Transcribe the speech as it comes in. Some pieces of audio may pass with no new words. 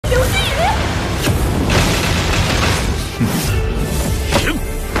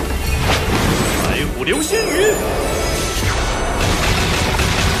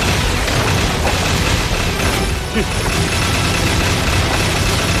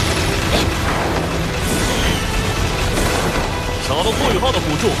霍雨浩的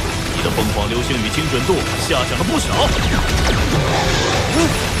辅助，你的疯狂流星雨精准度下降了不少。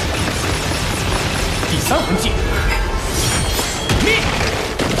第3魂技，灭！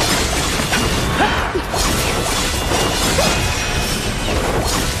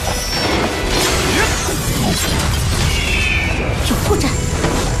有破绽。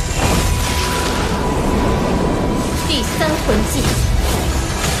第3魂技。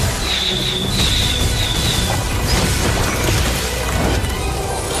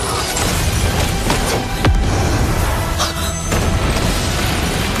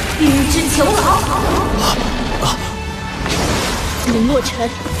 与之囚牢。林洛尘，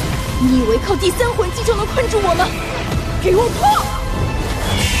你以为靠第3魂技就能困住我吗？给我破！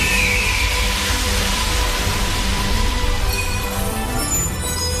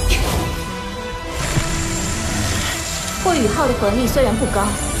霍雨浩的魂力虽然不高，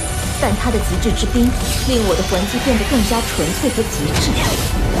但他的极致之冰令我的魂技变得更加纯粹和极致。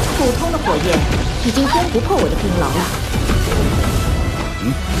普通的火焰已经攻不破我的冰牢了。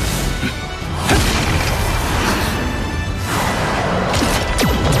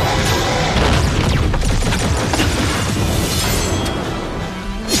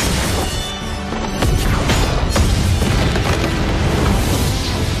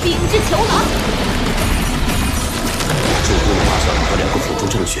 冰之囚牢，主攻的马小虎和2个辅助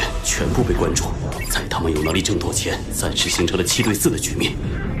正选全部被关住，在他们有能力争夺前，暂时形成了7对4的局面，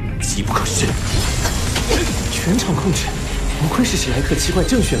机不可失。全场控制。 不愧是史莱克7怪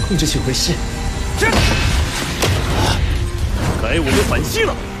正选控制起回事，该我们反击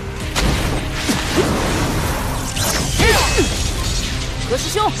了。何师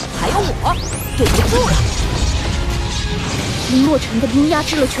兄，还有我，对不住了。林洛尘的冰压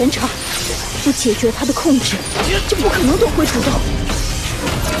制了全场，不解决他的控制，就不可能夺回主动。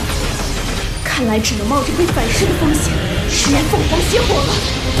看来只能冒着被反噬的风险，实验凤凰邪火了。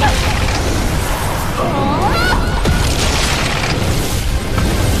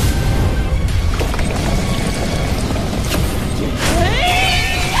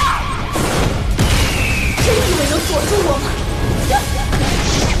锁住我吗？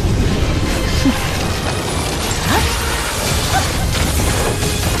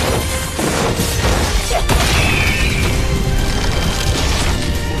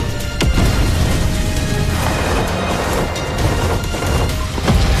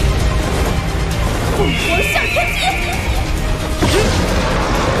凤凰向天戟！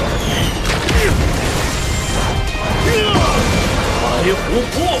白虎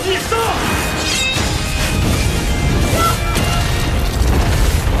破壁杀！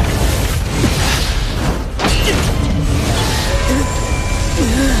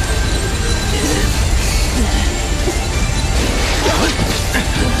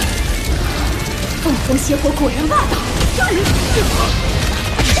 凤凰邪火果然霸道。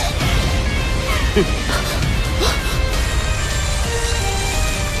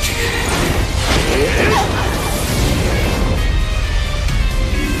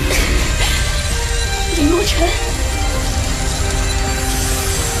林洛尘，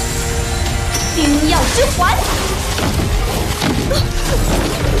冰耀之环。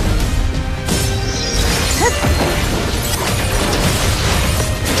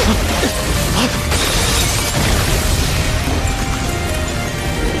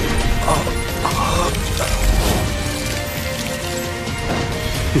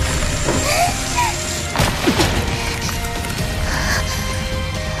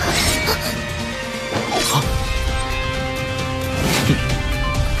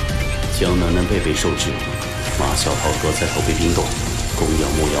 江南南贝被受制，马小桃和在头被冰冻，公羊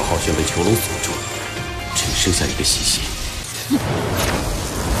木瑶浩轩被囚笼锁住，只剩下一个西西。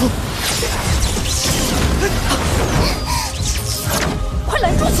快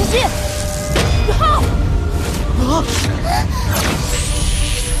拦住西西！宇浩！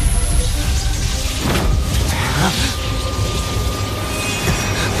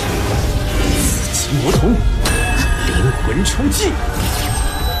紫极魔瞳，灵魂冲击！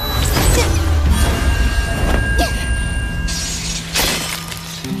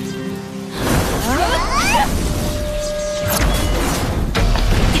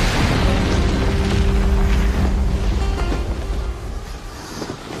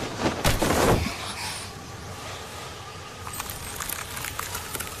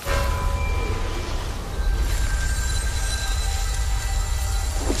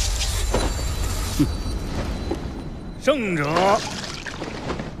 胜者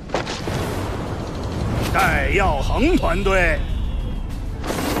戴耀衡团队。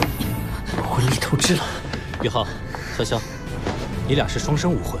魂力透支了。宇浩、潇潇，你俩是双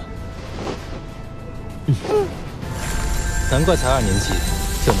生武魂。难怪才2年级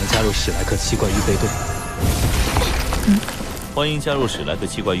就能加入史莱克七怪预备队。欢迎加入史莱克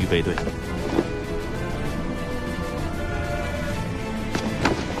七怪预备队。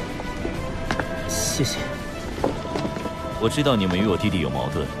谢谢。我知道你们与我弟弟有矛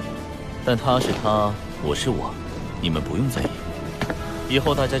盾，但他是他，我是我，你们不用在意。以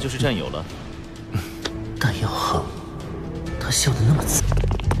后大家就是战友了。戴耀恒，他笑得那么自。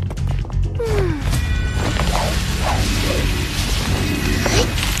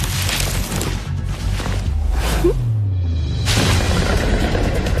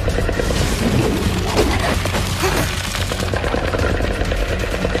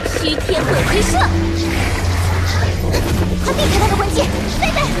虚天鬼回射，快避开他的魂技！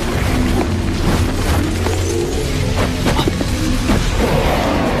贝贝，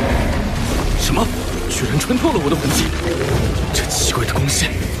什么？居然穿透了我的魂技！这奇怪的弓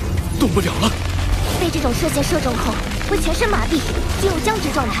线动不了了。被这种射线射中后，会全身麻痹，进入僵直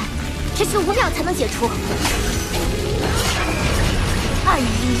状态，只需5秒才能解除。暗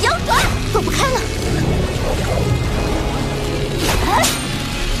影妖爪，躲不开了。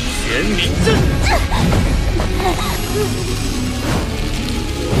玄冥阵，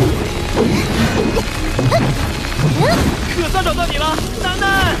可算找到你了，楠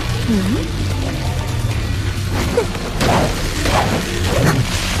楠。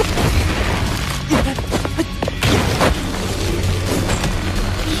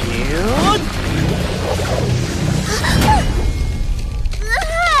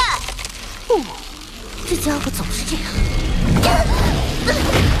这家伙总是这样。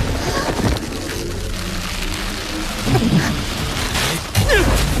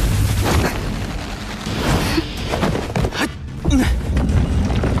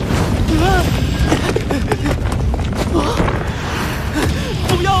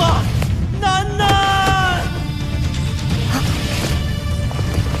不要啊，楠楠！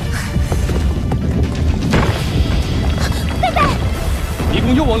贝贝，迷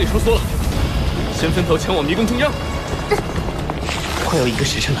宫又往里收缩了，先分头前往迷宫中央。快要1个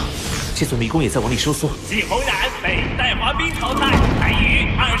时辰了，这座迷宫也在往里收缩。季红冉被戴华斌淘汰，残余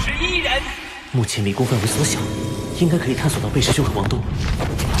21人。目前迷宫范围缩小，应该可以探索到贝师兄和王东。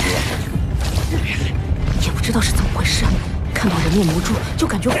也不知道是怎么回事，看到人面魔蛛就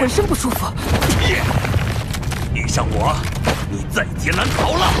感觉浑身不舒服。遇上我，你在劫难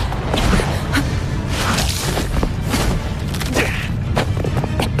逃了。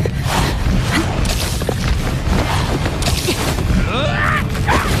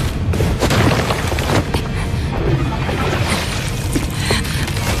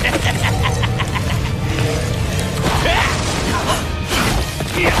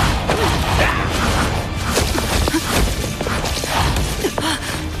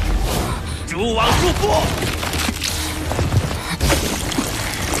蛛网束缚。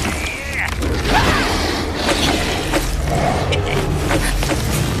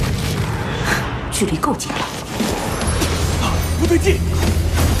距离够近了。不对劲！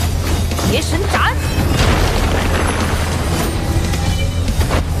邪神斩！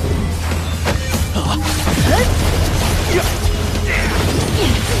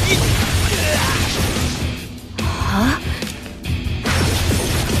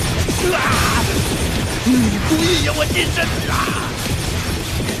你故意让我近身啊！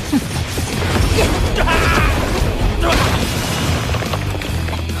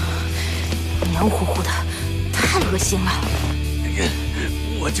黏糊糊的，太恶心了。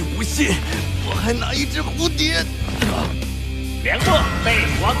我就不信，我还拿一只蝴蝶。梁洛被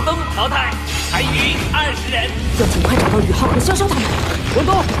王东淘汰，残余20人。要尽快找到宇浩和潇潇他们。王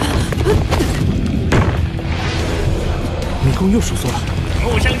东，迷宫又收缩了。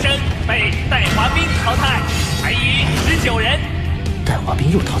穆生生被戴华斌淘汰，残余19人。戴华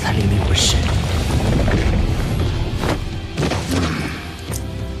斌又淘汰了1名魂师。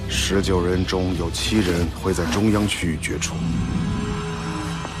19人中有7人会在中央区域决出，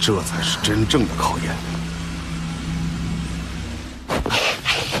这才是真正的考验。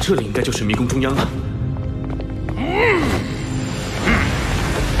这里应该就是迷宫中央了。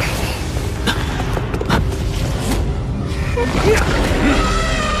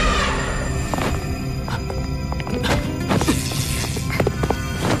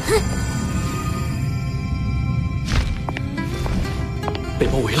被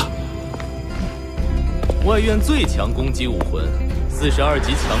包围了。外院最强攻击武魂，42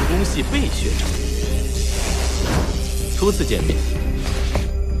级强攻系贝学长。初次见面，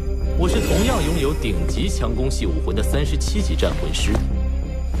我是同样拥有顶级强攻系武魂的37级战魂师，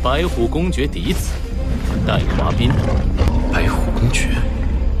白虎公爵嫡子戴华斌。白虎公爵，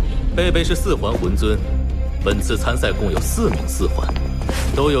贝贝是4环魂尊，本次参赛共有4名4魂，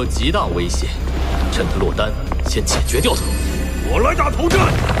都有极大危险，趁他落单，先解决掉他。我来打头阵，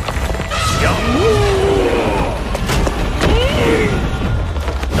降怒！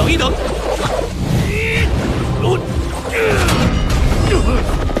等一等。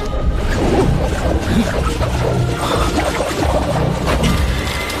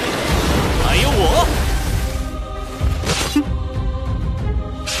还有我。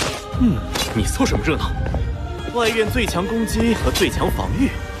你凑什么热闹？外院最强攻击和最强防御，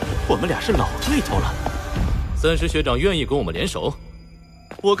我们俩是老对头了。30学长愿意跟我们联手？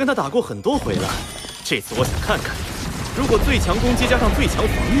我跟他打过很多回了，这次我想看看，如果最强攻击加上最强防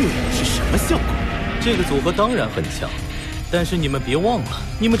御是什么效果。这个组合当然很强，但是你们别忘了，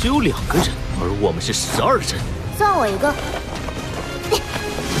你们只有2个人，而我们是12人。算我一个。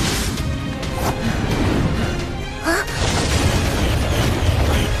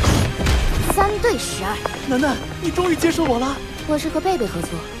3对12。楠楠，你终于接受我了。我是和贝贝合作，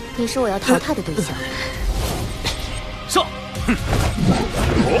你是我要淘汰的对象。上！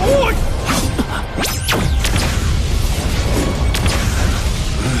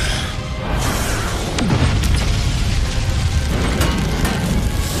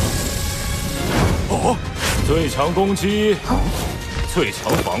哦，最强攻击，最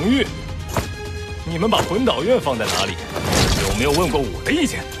强防御。你们把魂导院放在哪里？有没有问过我的意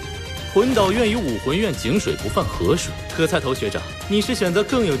见？魂导院与武魂院井水不犯河水。可菜头学长，你是选择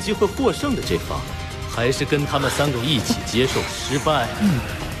更有机会获胜的这方，还是跟他们3个一起接受失败？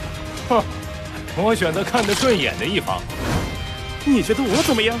哼，我选择看得顺眼的一方。你觉得我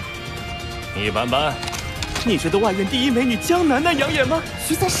怎么样？一般般。你觉得外院第1美女江楠楠养眼吗？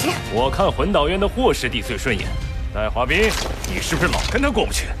徐则时，我看魂导院的霍师弟最顺眼。戴华斌，你是不是老跟他过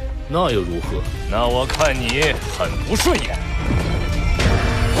不去？那又如何？那我看你很不顺眼。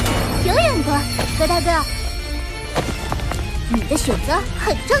有眼光，葛大哥，你的选择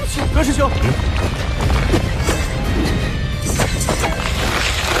很正确。葛师兄，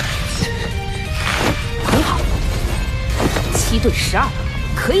很好，7对12，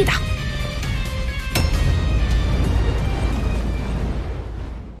可以打。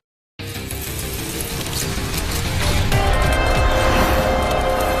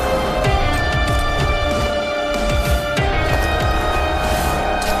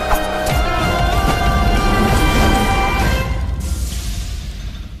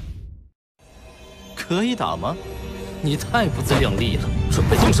可以打吗？你太不自量力了！准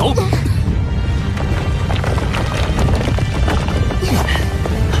备动手！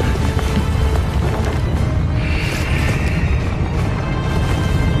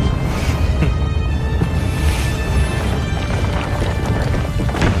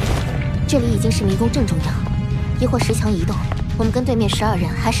这里已经是迷宫正中央，一会儿10强移动，我们跟对面12人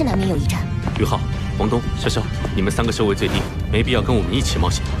还是难免有一战。于浩、王东、潇潇，你们3个修为最低，没必要跟我们一起冒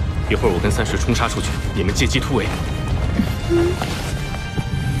险。一会儿我跟3石冲杀出去，你们借机突围。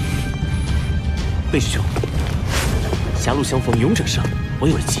魏师兄，狭路相逢勇者胜，我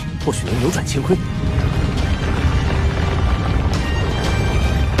有了计，或许能扭转乾坤。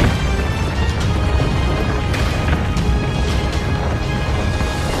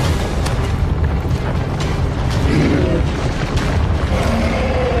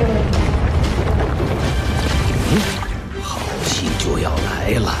好戏就要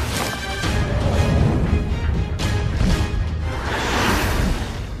来了。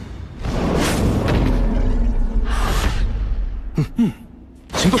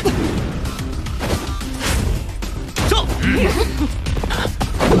行动！上！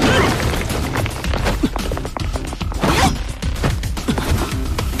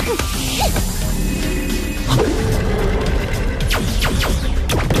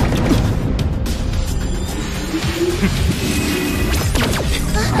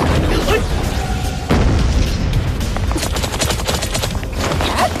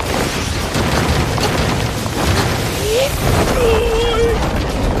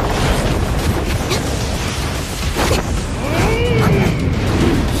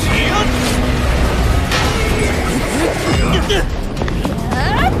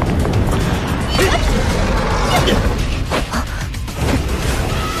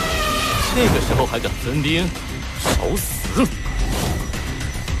这个时候还敢分兵，找死！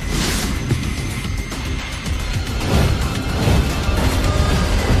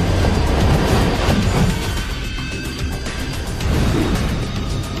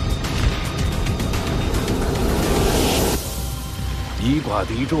以寡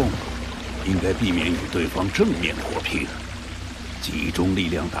敌众，应该避免与对方正面火拼，集中力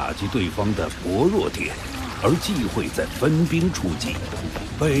量打击对方的薄弱点，而忌讳在分兵出击。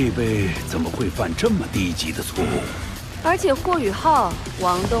贝贝怎么会犯这么低级的错误？而且霍雨浩、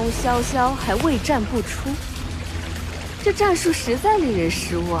王东、潇潇还未战不出，这战术实在令人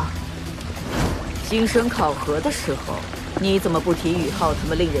失望。精神考核的时候，你怎么不提雨浩他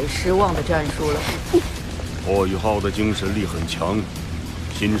们令人失望的战术了？霍雨浩的精神力很强，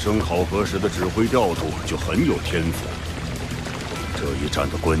新生考核时的指挥调度就很有天赋。这一战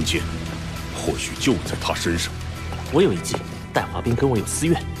的关键，或许就在他身上。我有一计，带滑兵跟我有私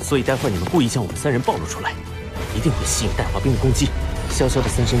怨，所以待会儿你们故意将我们3人暴露出来，一定会吸引带滑兵的攻击。潇潇的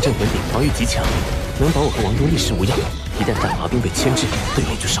3身镇魂鼎防御极强，能保我和王东一时无恙。一旦带滑兵被牵制，队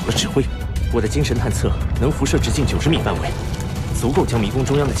友就少了指挥。我的精神探测能辐射直径90米范围，足够将迷宫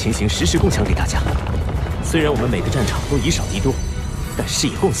中央的情形实时共享给大家。虽然我们每个战场都以少敌多，但视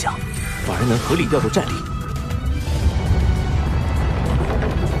野共享，反而能合理调度战力。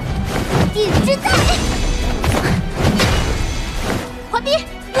影之在，滑冰，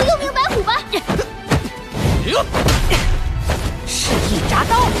你用明白虎吧。示意铡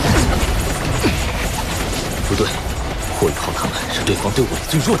刀。不对，霍雨浩他们是对方队伍里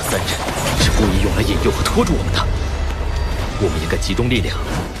最弱的3人，是故意用来引诱和拖住我们的。我们应该集中力量，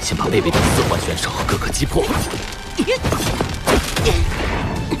先把贝贝等4环选手各个击破。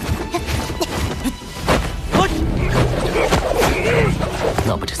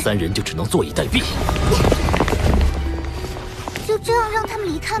那么这3人就只能坐以待毙。就这样让他们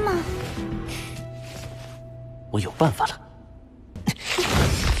离开吗？我有办法了。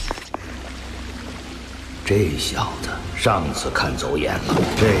这小子上次看走眼了，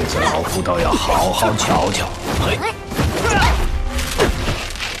这次老夫倒要好好瞧瞧。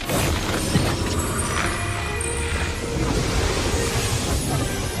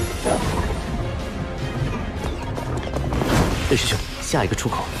魏师兄，下一个出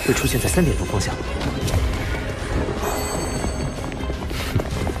口会出现在3点钟方向。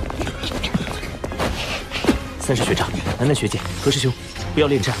3师学长、楠楠学姐、何师兄，不要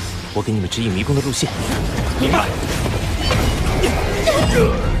恋战，我给你们指引迷宫的路线。明白。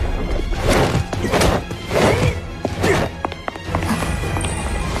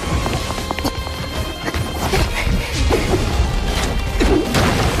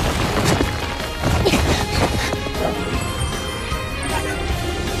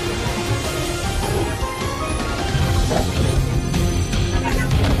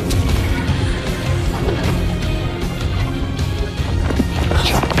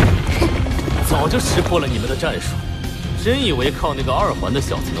早就识破了你们的战术，真以为靠那个2环的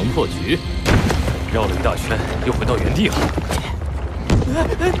小子能破局？绕了一大圈，又回到原地了。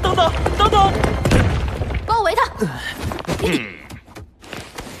等等，等等！包围他！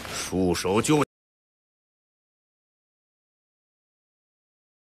束手就。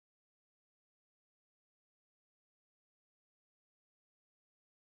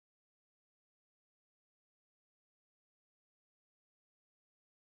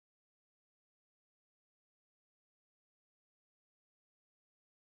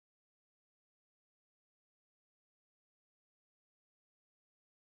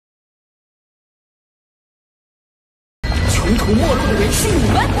穷途末路的人是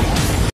你们！